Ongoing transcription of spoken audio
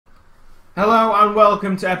Hello and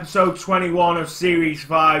welcome to episode 21 of Series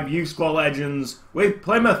 5 Youth Squad Legends with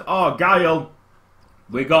Plymouth Argyle.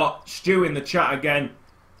 We got Stu in the chat again.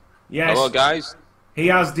 Yes, hello guys. He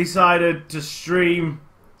has decided to stream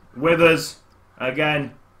with us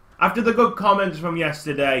again. After the good comments from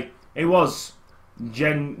yesterday, it was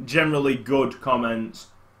generally good comments.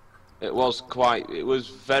 It was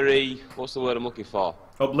very, what's the word I'm looking for?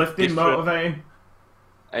 Uplifting, Different, motivating.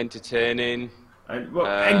 Entertaining. And, well,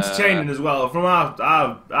 entertaining as well. From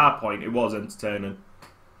our point, it was entertaining.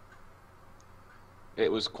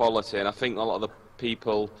 It was quality, and I think a lot of the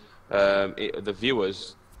people, the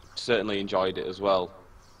viewers, certainly enjoyed it as well.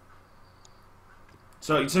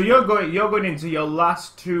 So you're going into your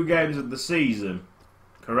last two games of the season,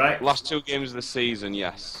 correct? Last two games of the season,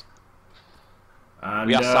 yes. And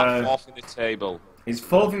we are sat fourth in the table. He's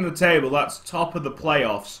fourth in the table. That's top of the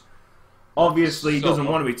playoffs. Obviously, he doesn't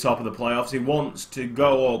want to be top of the playoffs. He wants to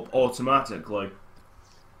go up automatically.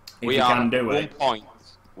 If we he are can do one it. Point.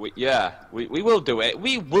 We will do it.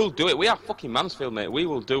 We will do it. We are fucking Mansfield, mate. We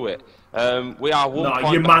will do it. We are one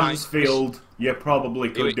point you're behind. Mansfield. You probably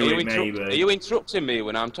could do it, maybe. Are you interrupting me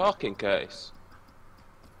when I'm talking, Curtis?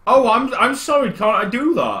 Oh, I'm sorry. Can't I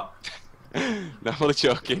do that? No, I'm only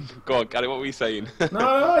joking. Go on, Gary. What were you saying?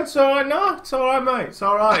 No, it's all right. No, it's all right, mate. It's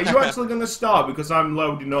all right. Are you actually going to start because I'm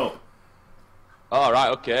loading up? All right,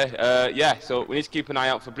 okay. Yeah, so we need to keep an eye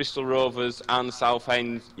out for Bristol Rovers and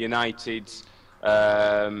Southend United's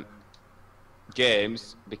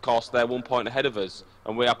games because they're 1 point ahead of us,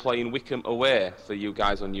 and we are playing Wickham away for you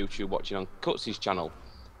guys on YouTube watching on Cutzy's channel.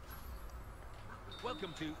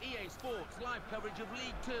 Welcome to EA Sports live coverage of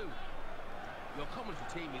League 2. Your commentary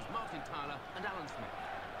team is Martin Tyler and Alan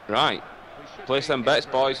Smith. Right, place them bets,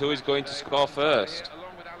 boys. Who is going to score first?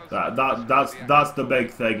 That's the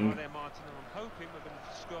big thing.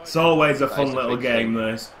 It's always a fun little game,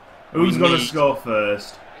 this. Who's going to score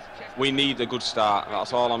first? We need a good start,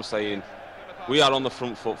 that's all I'm saying. We are on the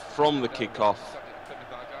front foot from the kick-off.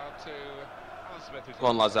 Go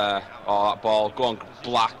on, lads. Oh, that ball. Go on,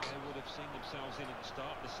 Black.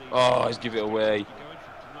 Oh, he's give it away.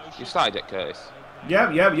 You started it, Curtis? Yeah.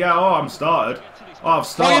 Oh, I'm started. Oh, I've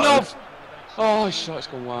started. Oh, his shot's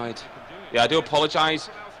gone wide. Yeah, I do apologise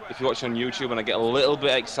if you watch on YouTube and I get a little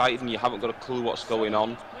bit excited and you haven't got a clue what's going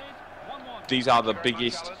on. These are the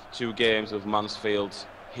biggest two games of Mansfield's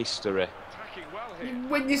history.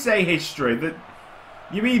 When you say history,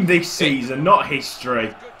 you mean this season, not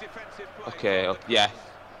history. Okay, yeah.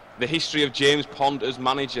 The history of James Pond as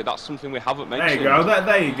manager, that's something we haven't mentioned. There you go,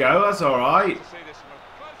 there you go, that's alright.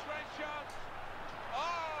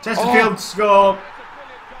 Chesterfield score.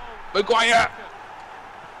 Maguire!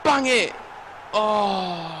 Bang it!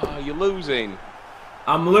 Oh, you're losing.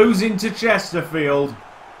 I'm losing to Chesterfield.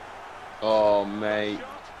 Oh, mate.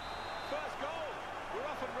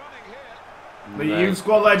 The Youth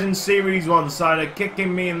Squad Legends Series 1 side are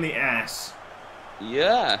kicking me in the ass.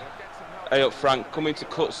 Yeah. Hey up, Frank, come into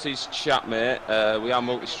Cutzy's chat, mate. We are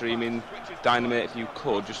multi-streaming. Dynamite, if you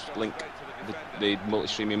could, just link the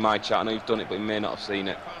multi-stream in my chat. I know you've done it, but you may not have seen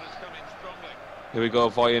it. Here we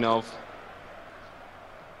go, Voyanov.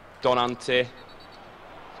 Donante.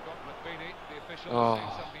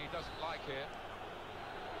 Oh.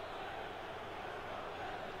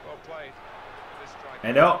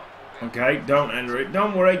 Head up. Okay, don't enter it.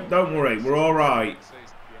 Don't worry, we're alright.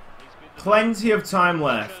 Plenty of time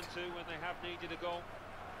left.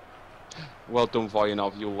 Well done,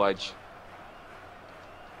 Voyanov, you ledge.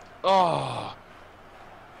 Oh.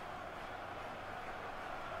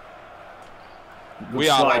 Good we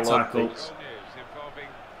are slide tackle.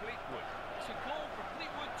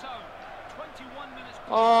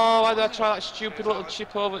 Oh, why did I try that stupid little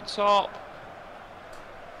chip over the top?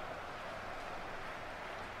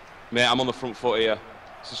 Mate, I'm on the front foot here.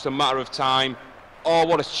 It's just a matter of time. Oh,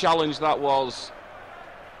 what a challenge that was.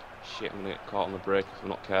 Shit, I'm going to get caught on the break if I'm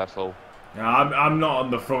not careful. No, I'm not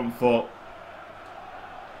on the front foot.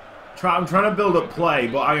 I'm trying to build up play,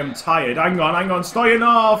 but I am tired. Hang on.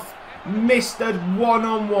 Stoyanov missed a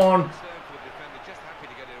one-on-one.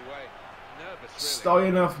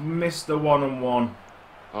 Stoyanov missed a one-on-one.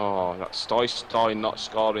 Oh, that Stoy not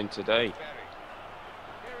scoring today.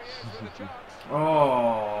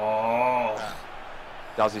 Oh.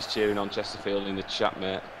 Daz is cheering on Chesterfield in the chat,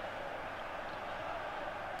 mate.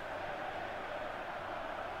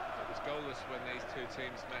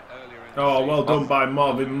 Oh, well done by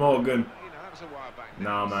Marvin Morgan.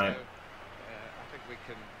 Nah, mate. I think we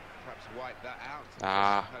can perhaps wipe that out.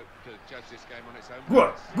 Hope to judge this game on its own.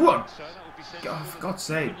 Go on. God, for God's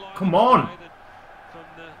sake. Come on.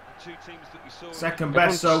 Second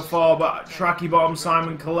best so far, but Tracky bottom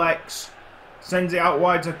Simon collects. Sends it out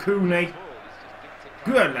wide to Cooney.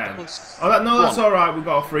 Good man. Oh, no, that's all right. We've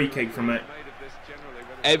got a free kick from it.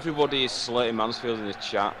 Everybody is slating Mansfield in the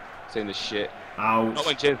chat, saying this shit. Ouch. Not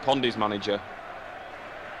when James Pondy's manager.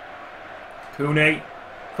 Cooney.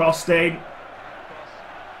 Crossed in.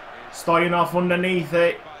 Stoyanov underneath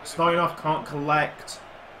it. Stoyanov can't collect.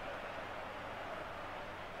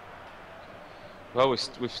 Well,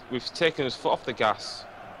 we've taken his foot off the gas.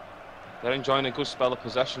 They're enjoying a good spell of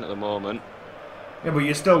possession at the moment. Yeah, but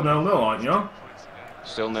you're still 0-0, aren't you?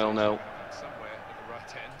 Still 0-0.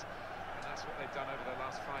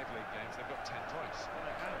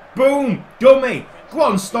 Boom! Dummy! Go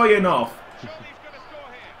on, Stoyanov!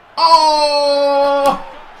 Oh!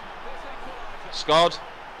 Scored.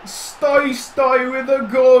 Stoy with a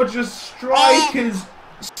gorgeous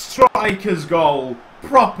striker's goal.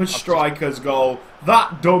 Proper striker's goal.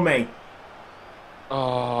 That dummy.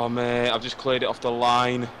 Oh, mate, I've just cleared it off the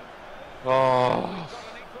line. Oh,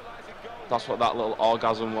 that's what that little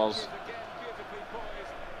orgasm was.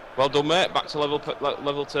 Well done, mate. Back to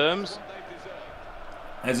level terms.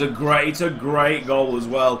 It's a great goal as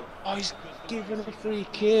well. Oh, he's given a free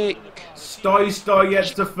kick. Stoy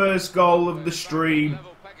gets the first goal of the stream.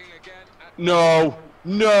 No.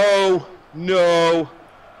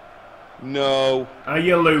 Are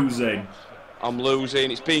you losing? I'm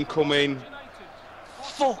losing. It's been coming.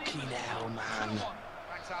 Fucking hell, man.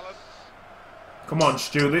 Come on,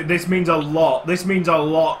 Stu. This means a lot. This means a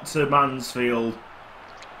lot to Mansfield.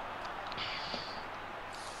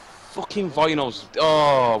 Fucking Voinos.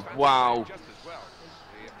 Oh, wow.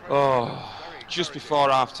 Oh, just before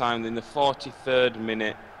half-time, in the 43rd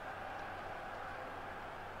minute.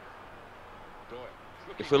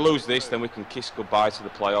 If we lose this, then we can kiss goodbye to the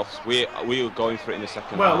playoffs. We were going for it in the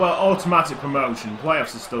second half. Well, automatic promotion.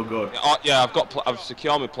 Playoffs are still good. Yeah, I've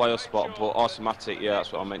secured my playoff spot, but automatic. Yeah,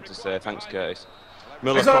 that's what I meant to say. Thanks, Curtis.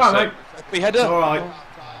 Miller, it's alright, mate. Header. It's alright.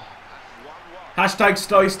 Hashtag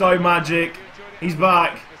Stoy magic. He's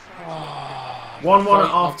back. 1-1 at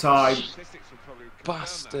half time.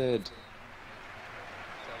 Bastard.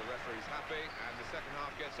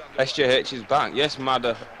 SJH is back. Yes,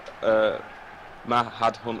 Mad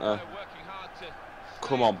Hunter.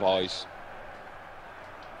 Come on, boys.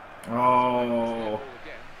 Oh.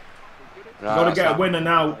 Right, Got to get a winner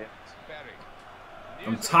now.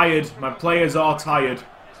 I'm tired. My players are tired.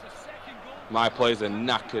 My players are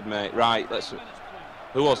knackered, mate. Right, let's.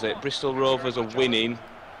 Who was it? Bristol Rovers are winning,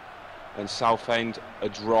 and Southend are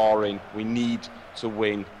drawing. We need to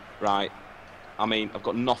win. Right. I mean, I've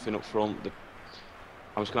got nothing up front.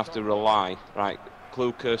 I'm just gonna have to rely. Right,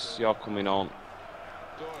 Clucas, you're coming on.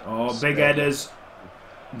 Oh, big headers.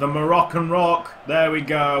 The Moroccan Rock. There we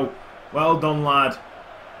go. Well done, lad.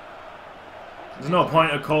 There's no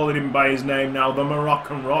point of calling him by his name now. The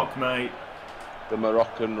Moroccan Rock, mate. The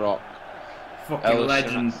Moroccan Rock. Fucking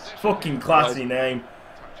legend. Fucking classy name.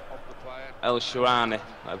 El Sharani,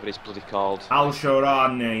 whatever it's bloody called. Al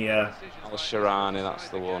Sharani, yeah. Al Sharani, that's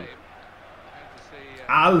the one.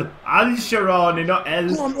 Al Sharani, not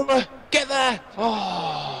El. Come on, Miller, get there!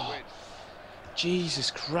 Oh, Jesus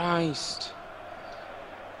Christ.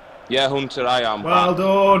 Yeah, Hunter, I am well back.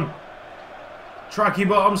 Done. Tracky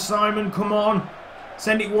bottom, Simon, come on.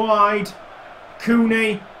 Send it wide.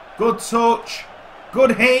 Cooney, good touch.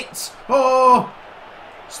 Good hit. Oh,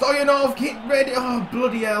 Stoyanov, get ready. Oh,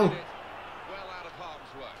 bloody hell.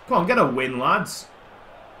 Come on, get a win, lads.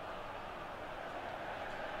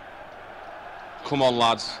 Come on,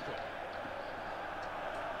 lads.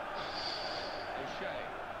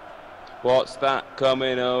 What's that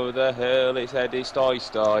coming over the hill? It's Eddie Stoy.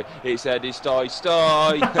 It's Eddie Stoy.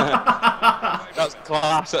 That's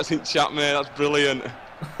class. That's in chat, mate. That's brilliant.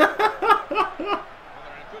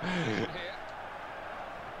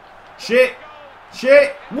 Shit.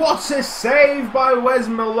 What a save by Wes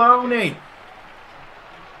Maloney.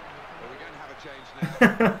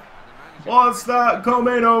 What's that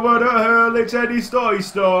coming over the hill? It's Eddie Stoy.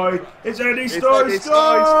 It's Eddie Stoy.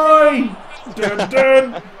 Dun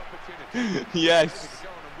dun. Yes.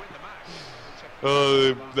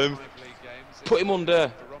 Oh, then put him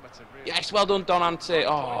under. Yes, well done, Don Ante. Oh.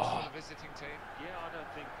 Yeah, I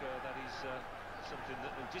don't think that is something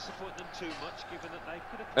that will disappoint them too much, given that they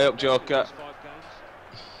could have. Hey up, Joker.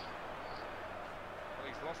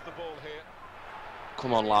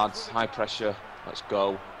 Come on, lads. High pressure. Let's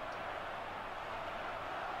go.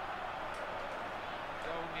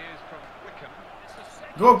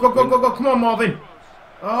 Go. Come on, Marvin.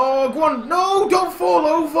 Oh, go on. No, don't fall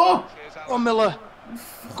over. Go on, Miller.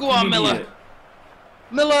 Go on, Miller.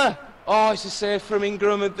 Miller. Oh, it's a save from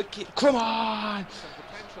Ingram. Come on.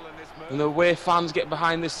 And the away fans get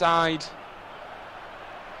behind the side.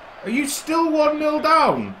 Are you still 1-0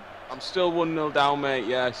 down? I'm still 1-0 down, mate,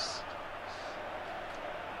 yes.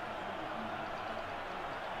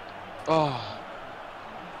 Oh.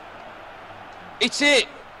 It's it!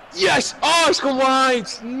 Yes! Oh, it's gone wide!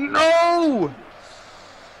 No!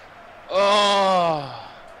 Oh.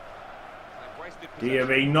 Dear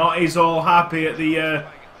me, not is all happy at the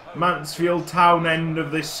Mansfield Town end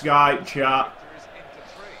of this Skype chat.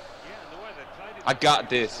 I got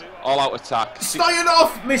this. All out attack.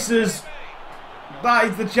 Stoyanov misses! That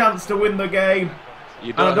is the chance to win the game.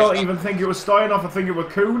 And I don't even think it was Stoyanov, I think it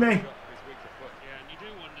was Cooney. Yeah, and you do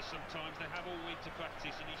wonder sometimes they have all week to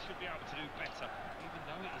practice and he should be able to do better, even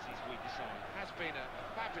though it is his weakest side. Has been a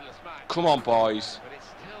fabulous match. Come on, boys. But it's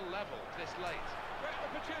still level this late. Great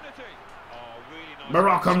opportunity. Oh, really nice.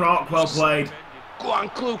 Moroccan Rock, well played. Go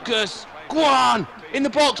on, Lucas. Go on. In the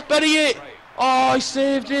box, bury it. Oh, he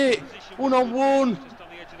saved it. 1-on-1. Just on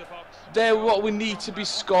the edge of the box. They're what we need to be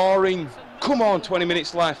scoring. Come on, 20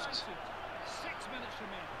 minutes left. 6 minutes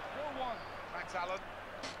remaining. 4-1. Thanks, Alan.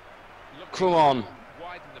 Come on.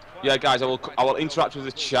 Widen the play. Yeah, guys, I will interact with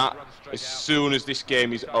the chat as soon as this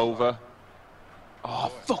game is over. Oh,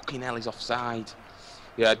 fucking hell, he's offside.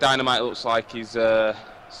 Yeah, Dynamite looks like he's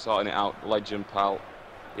sorting it out. Legend, pal.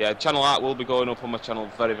 Yeah, channel art will be going up on my channel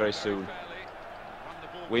very, very soon.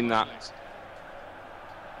 Win that.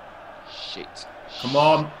 Shit. Come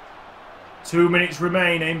on. 2 minutes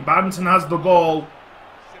remaining. Banton has the ball.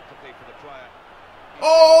 Sympathy for the player.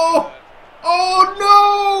 Oh! Oh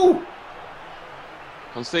no!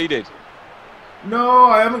 Conceded. No,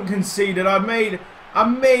 I haven't conceded. I made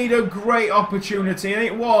a great opportunity, and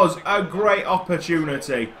it was a great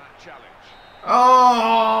opportunity. Challenge.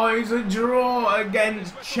 Oh, it's a draw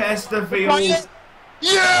against Chesterfield.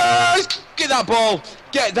 Yes! Get that ball!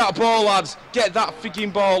 Get that ball, lads! Get that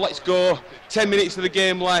freaking ball! Let's go! 10 minutes of the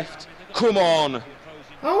game left. Come on!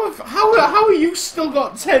 How are you still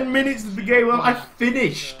got 10 minutes of the game? Well, I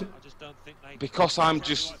finished. Because I'm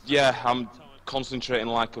just, yeah, I'm concentrating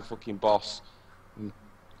like a fucking boss.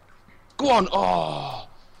 Go on! Oh!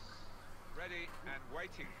 Ready and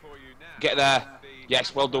waiting for you now. Get there.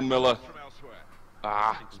 Yes, well done, Miller. From elsewhere.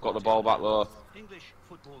 Ah, he's got the ball back though. English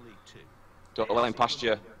Football League 2. Don't let him past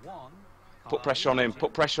you. 1. Put pressure on him.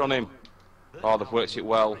 Put pressure on him. Oh, they've worked it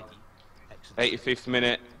well. 85th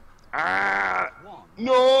minute. Ah!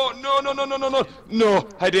 No, no, no, no, no, no, no. No,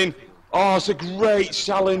 head in. Oh, it's a great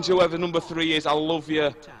challenge, whoever number 3 is. I love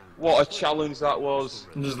you. What a challenge that was.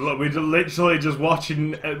 Just look, we're literally just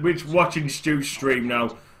watching Stu's stream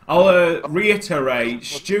now. I'll reiterate,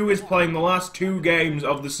 Stu is playing the last 2 games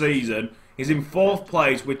of the season. He's in 4th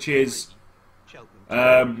place, which is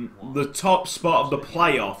the top spot of the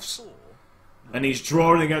playoffs. And he's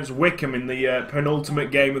drawing against Wickham in the penultimate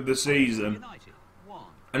game of the season.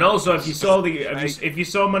 And also, if you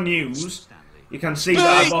saw my news, you can see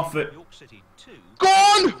that I've offered.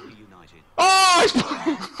 Gone! Oh, it's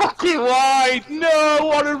fucking wide! No,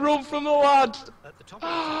 what a run from the lad!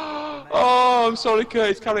 Oh, I'm sorry,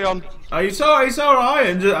 Curtis. Carry on. It's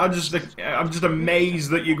alright. I'm just amazed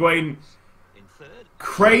that you're going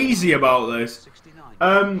crazy about this.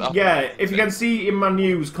 Yeah, if you can see in my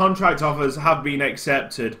news, contract offers have been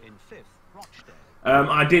accepted.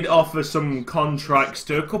 I did offer some contracts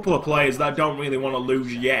to a couple of players that I don't really want to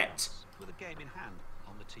lose yet. With a game in hand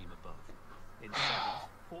on the team above. In 7th,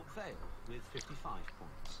 Port Vale with 55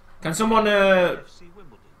 points. Can someone FC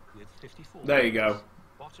Wimbledon with 54. There you go.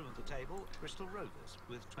 Bottom of the table, Bristol Rovers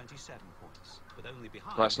with 27 points. But only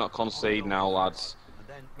behind. Let's not concede now, lads.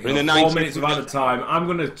 And We're in the 4 90th minutes of added time. I'm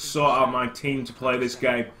going to sort out my team to play this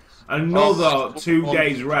game. Another 2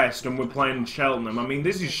 days rest and we're playing Cheltenham. I mean,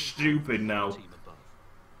 this is stupid now.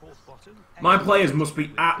 My players must be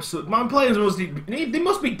absolute. My players must be. They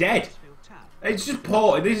must be dead. It's just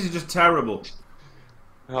poor. This is just terrible.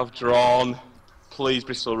 I've drawn. Please,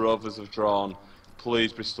 Bristol Rovers have drawn.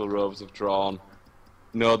 Please, Bristol Rovers have drawn.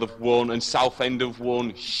 No, they've won, and Southend have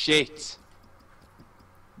won. Shit.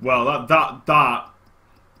 Well, that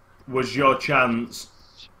was your chance.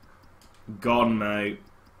 Gone, mate.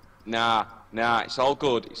 Nah, it's all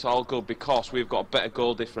good. It's all good because we've got a better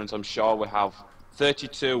goal difference. I'm sure we have.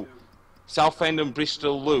 32. Southend and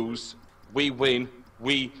Bristol lose. We win.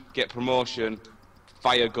 We get promotion.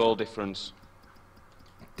 Fire goal difference.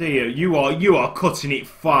 Dear, you are cutting it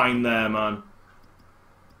fine there, man.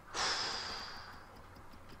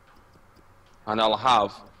 And I'll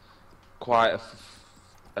have quite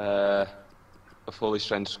a fully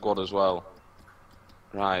strength squad as well.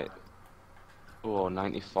 Right. Oh,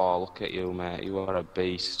 94. Look at you, mate. You are a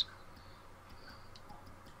beast.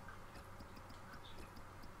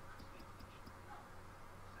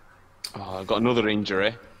 Oh, I've got another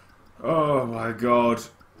injury. Oh my god.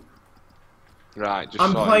 Right, just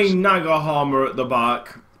I'm saw playing Nagahama at the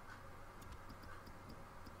back.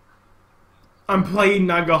 I'm playing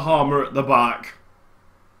Nagahama at the back.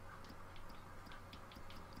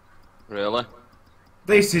 Really?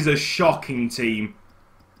 This is a shocking team.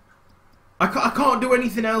 I can't do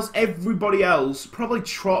anything else. Everybody else, probably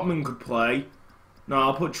Trotman could play. No,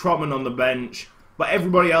 I'll put Trotman on the bench. But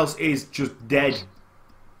everybody else is just dead.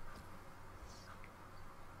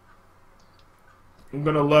 I'm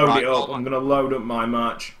going to load it up. I'm going to load up my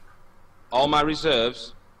match. All my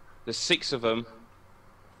reserves, there's 6 of them,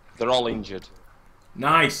 they're all injured.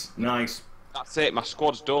 Nice, nice. That's it, my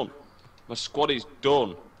squad's done. My squad is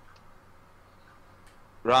done.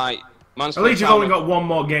 Right, At least you've only got one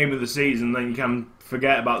more game of the season, then you can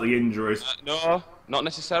forget about the injuries. No, not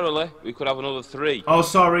necessarily. We could have another 3. Oh,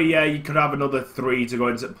 sorry, yeah, you could have another 3 to go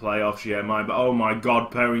into the playoffs, yeah, but oh my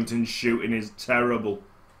god, Perrington's shooting is terrible.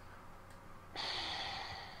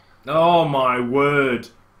 Oh my word.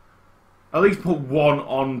 At least put 1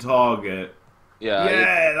 on target.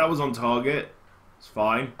 Yeah, that was on target. It's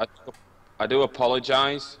fine. I do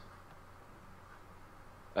apologise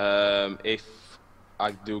if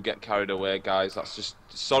I do get carried away, guys. That's just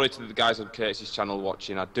sorry to the guys on Curtis's channel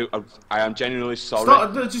watching. I am genuinely sorry.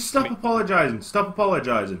 Just stop apologising. Stop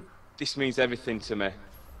apologising. This means everything to me.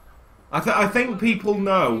 I think people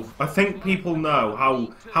know. I think people know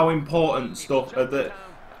how important stuff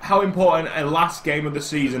how important a last game of the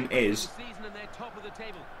season is.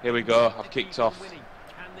 Here we go. I've kicked off.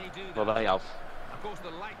 Well, they have.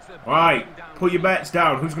 Right, put your bets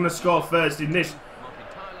down. Who's going to score first in this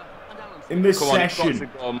session? Come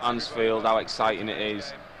on, Mansfield. How exciting it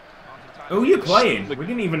is. Who are you playing? We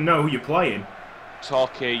didn't even know who you're playing.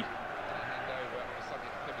 Torquay.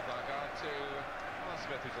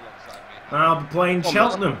 I'll be playing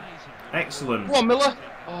Cheltenham. Excellent. Come on, Miller.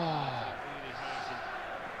 Oh.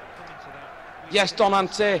 Yes, Don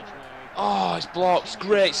Ante. Oh, it's blocked.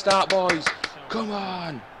 Great start, boys. Come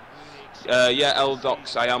on. Yeah,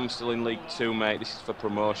 L-Docs, I am still in League 2, mate. This is for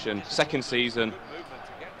promotion. 2nd season.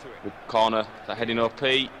 With corner. That heading OP.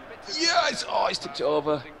 Yes! Oh, he's tipped it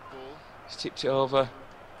over. He's tipped it over.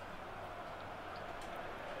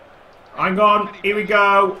 Hang on. Here we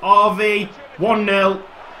go. RV. 1-0.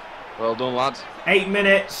 Well done, lads. 8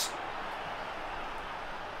 minutes.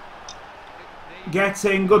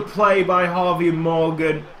 Getting good play by Harvey and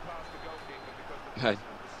Morgan.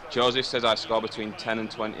 Joseph says I score between 10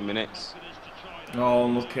 and 20 minutes. Oh,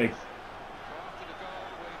 lucky.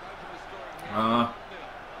 I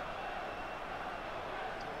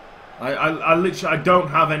literally, I don't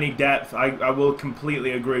have any depth. I will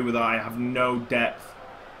completely agree with that. I have no depth.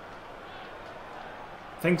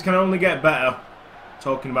 Things can only get better.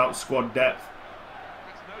 Talking about squad depth.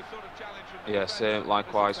 Yeah, same.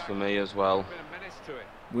 Likewise for me as well.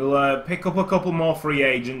 We'll pick up a couple more free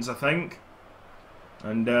agents, I think.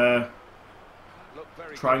 And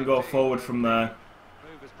try and go forward from there.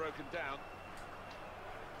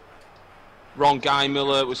 Wrong guy,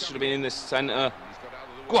 Miller. We should have been in the centre.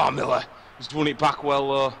 Go on, Miller. He's won it back well,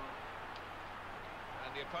 though.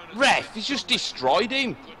 Ref, he's just destroyed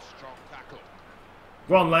him.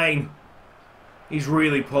 Go on, Lane. He's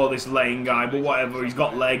really poor, this Lane guy, but whatever. He's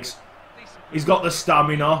got legs. He's got the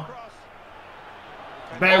stamina.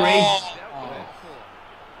 Berry. Oh.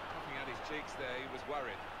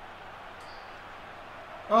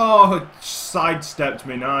 Oh, sidestepped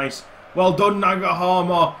me, nice. Well done,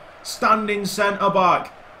 Nagahama. Standing centre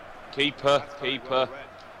back. Keeper, keeper.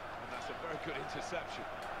 That's a very good interception.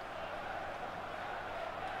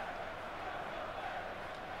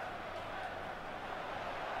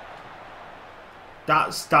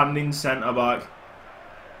 That's standing centre back.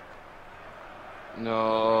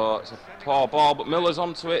 No, it's a poor ball, but Miller's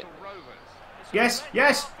onto it. Yes,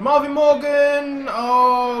 yes. Marvin Morgan.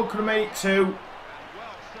 Oh, could have made it 2.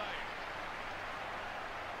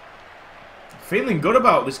 Feeling good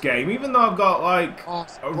about this game, even though I've got like a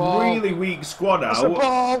really weak squad out. It's a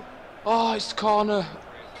ball. Oh, it's corner.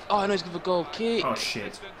 Oh, no, he's going for goal kick. Oh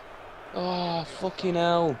shit. Oh, fucking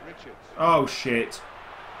hell. Oh shit.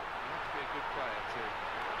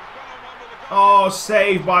 Oh,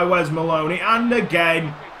 saved by Wes Maloney, and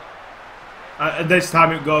again. This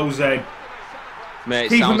time it goes in. Mate,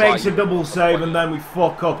 Keeper makes a double save, and then we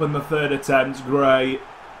fuck up in the 3rd attempt. Great.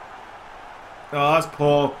 Oh, that's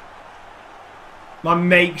poor. My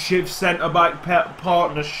makeshift centre-back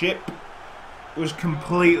partnership was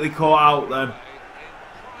completely caught out then.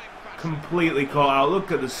 Completely caught out.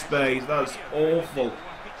 Look at the space. That's awful.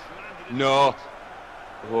 No.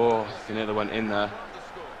 Oh, he nearly went in there.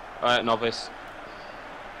 Alright, novice.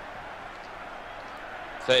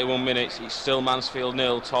 31 minutes, it's still Mansfield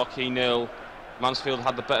 0, Torquay 0. Mansfield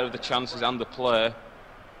had the better of the chances and the play.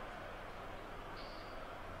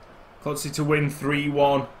 Cutzy to win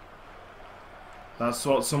 3-1. That's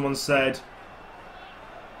what someone said.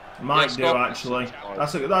 Might do actually.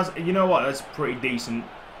 That's you know what? That's pretty decent.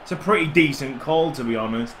 It's a pretty decent call, to be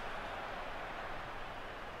honest.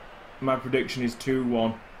 My prediction is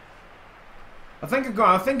 2-1. I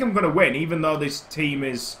think I'm gonna win, even though this team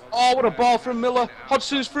is. Oh, what a ball from Miller!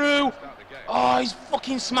 Hodgson's through. Oh, he's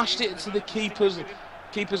fucking smashed it to the keepers.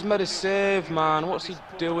 Keeper's made a save, man. What's he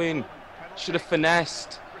doing? Should have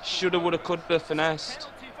finessed. Shoulda, woulda, coulda finessed.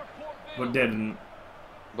 But didn't.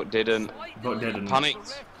 But didn't.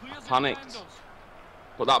 Panicked. Panicked.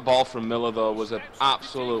 But that ball from Miller, though, was an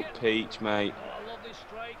absolute peach, mate.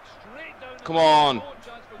 Come on.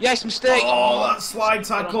 Yes, mistake. Oh, that slide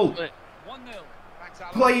tackle.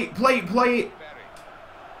 Play it, play it, play it.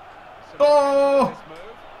 Oh!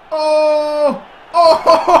 Oh!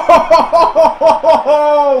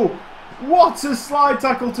 Oh! What a slide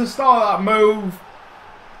tackle to start that move.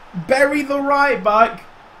 Bury the right back,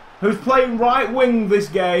 who's playing right wing this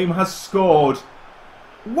game, has scored.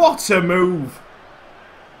 What a move.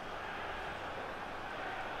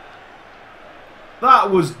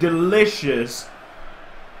 That was delicious.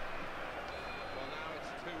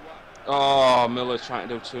 Oh, Miller's trying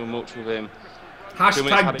to do too much with him.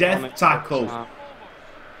 Hashtag death tackle.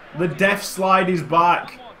 The death slide is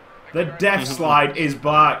back. The death slide is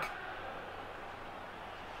back.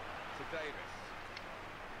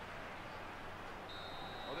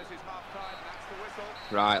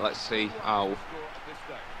 Right, let's see how.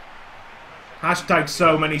 Hashtag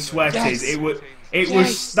so many sweaties.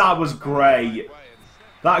 Yes. That was great.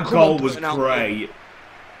 That goal was great.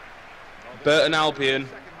 Burton Albion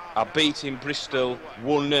are beating Bristol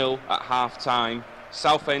 1-0 at half time.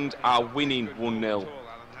 Southend are winning 1-0.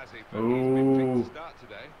 Ooh.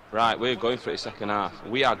 Right, we're going for it second half.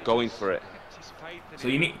 We are going for it. So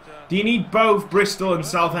do you need both Bristol and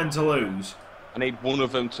Southend to lose? I need one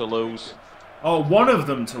of them to lose. Oh, one of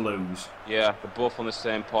them to lose. Yeah, they're both on the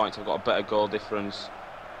same points. I've got a better goal difference.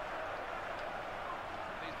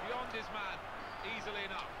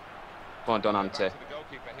 Go on, Donante.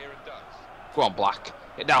 Go on, Black.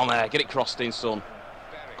 Get down there. Get it crossed in, son.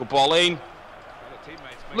 Good ball in.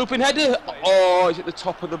 Looping header. Oh, it's at the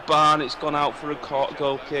top of the barn. It's gone out for a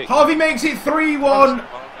goal kick. Harvey makes it 3-1.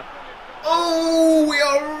 Oh, we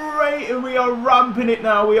are ramping it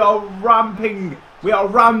now. We are ramping. We are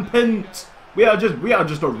rampant. We are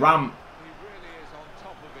just a ramp.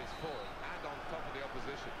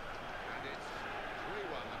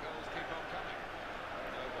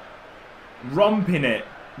 Romping it.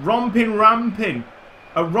 Romping, ramping.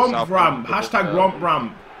 A romp ramp. Hashtag romp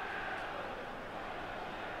ramp.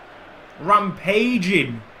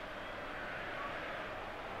 Rampaging.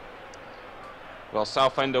 Well,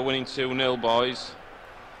 Southend are winning 2-0, boys.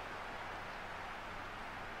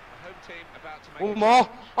 One more.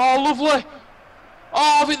 Oh, lovely.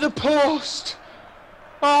 Oh, hit the post.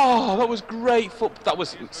 Oh, that was great that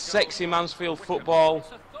was sexy Mansfield football.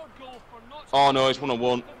 Oh, no, it's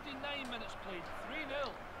 1-1.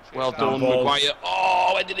 Well done, Maguire.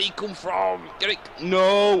 Oh, where did he come from? Get it.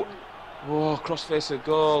 No. Oh, crossface of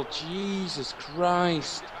goal. Jesus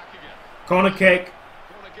Christ. Corner kick.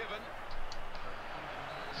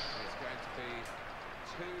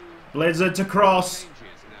 Blizzard to cross.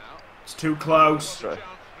 It's too close.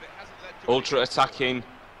 Ultra attacking.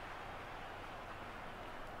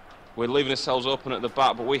 We're leaving ourselves open at the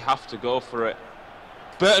back, but we have to go for it.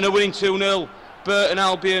 Burton are winning 2-0. Burton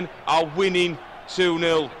Albion are winning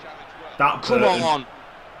 2-0. Come on.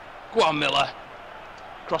 Go on, Miller.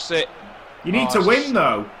 Cross it. You need to win,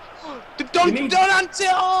 though. Don't answer.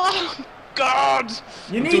 Oh, God.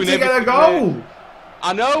 You need to get a goal. Mate.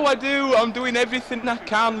 I know I do. I'm doing everything I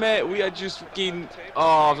can, mate. We are just fucking.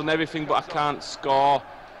 Oh, I've done everything, but I can't score.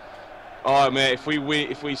 Oh, mate. If we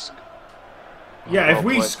win, if we score,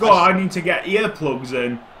 I need to get earplugs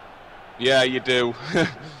in. Yeah, you do.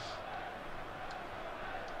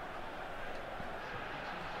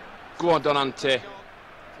 Go on, Donante.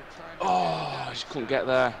 Oh, I just couldn't get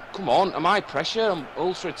there. Come on, am I pressure? I'm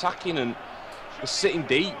ultra attacking and we're sitting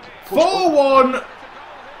deep. 4-1.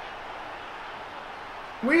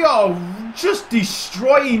 We are just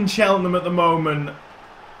destroying Cheltenham at the moment.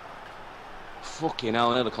 Fucking hell,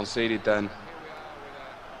 I nearly conceded then.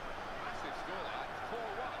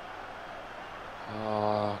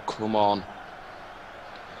 Oh, come on.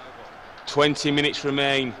 20 minutes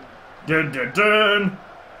remain. Dun, dun, dun.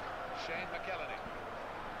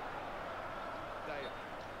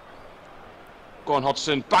 Go on,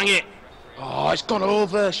 Hodgson. Bang it. Oh, it's gone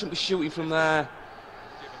over. Shouldn't be shooting from there.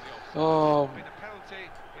 Oh.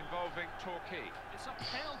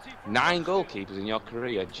 9 goalkeepers in your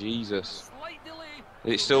career, Jesus.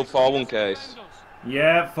 Is it still 4-1 case?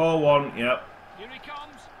 Yeah, 4-1, yep. Here he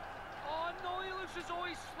comes. Oh no, he looks as though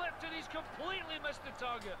he's slipped and he's completely missed the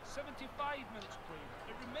target. 75 minutes played.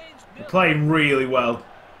 It remains nil. Playing really well.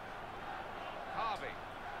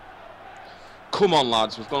 Come on,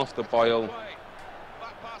 lads, we've gone off the boil. That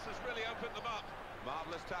pass has really opened them up.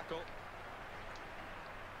 Marvellous tackle.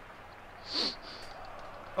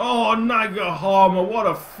 Oh, Nagahama, what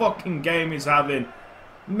a fucking game he's having.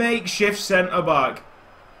 Makeshift centre back.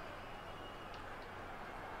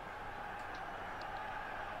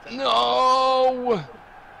 No!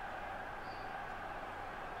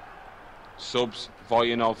 Subs,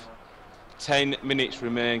 Voyanov. 10 minutes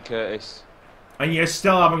remain, Curtis. And you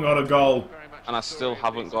still haven't got a goal. And I still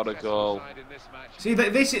haven't got a goal. See,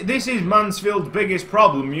 this is Mansfield's biggest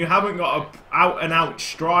problem. You haven't got a out-and-out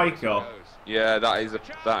striker. Yeah, that is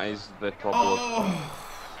the problem. Oh.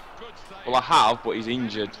 Well, I have, but he's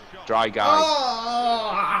injured. Dry guy.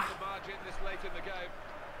 Oh.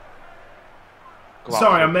 Go out,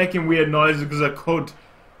 Sorry, I'm making weird noises because I could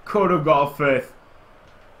have got a fifth.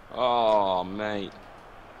 Oh, mate.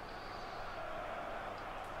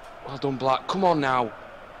 Well done, Black. Come on now.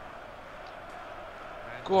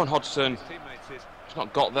 Go on, Hodgson. He's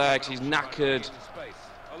not got there because he's knackered.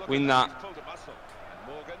 Win that.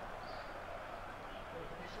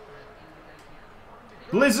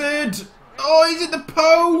 Blizzard! Oh, he's at the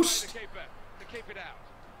post!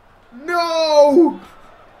 No!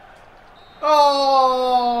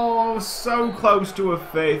 Oh, so close to a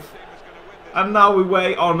fifth. And now we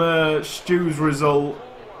wait on Stu's result.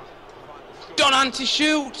 Don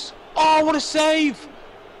anti-shoots! Oh, what a save!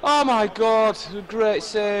 Oh my God, a great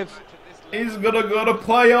save. He's gonna go to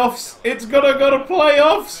playoffs. It's gonna go to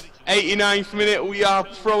playoffs. 89th minute, we are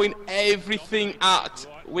throwing everything at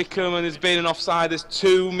Wickham and there's been an offside. There's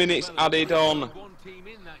 2 minutes added on.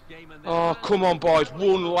 Oh, come on, boys.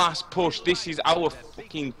 One last push. This is our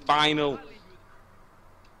fucking final.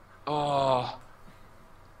 Oh.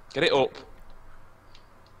 Get it up.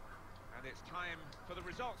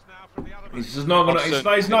 It's just not gonna.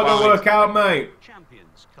 It's not gonna work out, mate.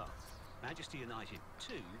 Champions Cup. Manchester United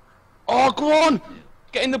 2. Oh, go on!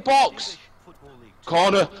 Get in the box.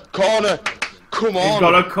 Corner, corner. Come on. He's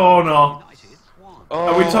got a corner. Oh.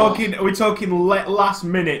 Are we talking? Are we talking last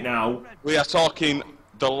minute now? We are talking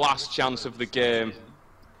the last chance of the game.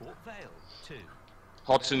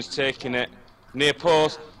 Hodgson's taking it. Near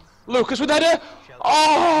post. Lucas with header.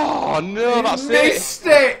 Oh no, that's it. Missed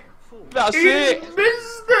it. That's He it.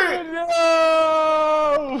 missed it.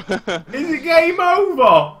 No. Is it game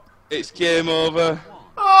over? It's game over.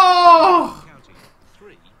 Oh,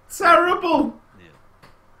 terrible.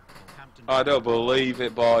 I don't believe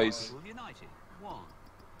it, boys.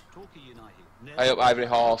 Hey up, Ivory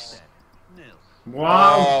Horse.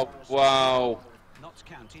 Wow. Oh, wow.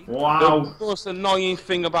 Wow. The most annoying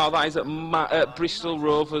thing about that is that Bristol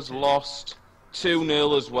Rovers lost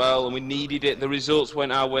 2-0 as well, and we needed it. The results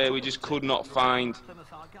went our way. We just could not find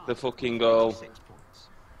the fucking goal.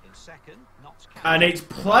 And it's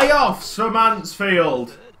playoffs for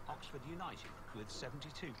Mansfield.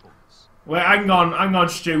 Wait, hang on,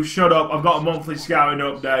 Stu, shut up. I've got a monthly scouting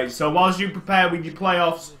update. So whilst you prepare with your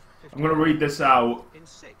playoffs, I'm going to read this out.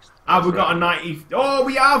 Have we got a 90... Oh,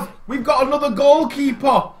 we have! We've got another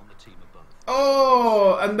goalkeeper!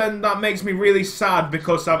 Oh, and then that makes me really sad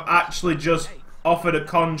because I've actually just offered a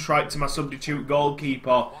contract to my substitute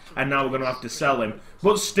goalkeeper and now we're going to have to sell him.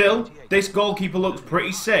 But still, this goalkeeper looks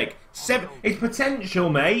pretty sick. It's potential,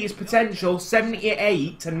 mate. It's potential.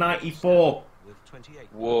 78 to 94.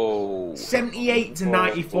 Whoa. 78 to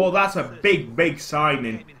 94. That's a big, big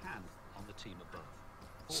signing.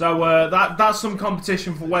 So that's some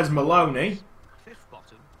competition for Wes Maloney.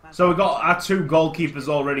 So we've got our 2 goalkeepers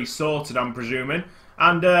already sorted, I'm presuming.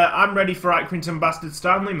 And I'm ready for Accrington Bastard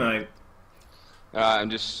Stanley, mate. I'm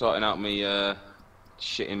just sorting out me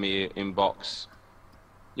shit in my inbox.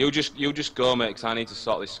 You just go, mate, 'cause I need to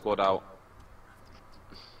sort this squad out.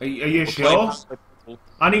 Are you sure?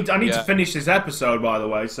 I need to finish this episode, by the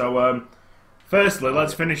way. So, firstly,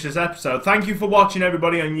 let's finish this episode. Thank you for watching,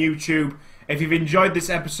 everybody on YouTube. If you've enjoyed this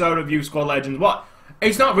episode of Youth Squad Legends,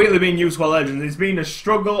 it's not really been Youth Squad Legends. It's been a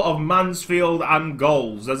struggle of Mansfield and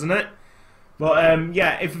goals, hasn't it? But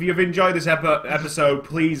yeah, if you've enjoyed this episode,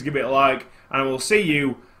 please give it a like, and we'll see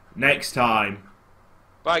you next time.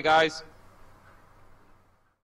 Bye, guys.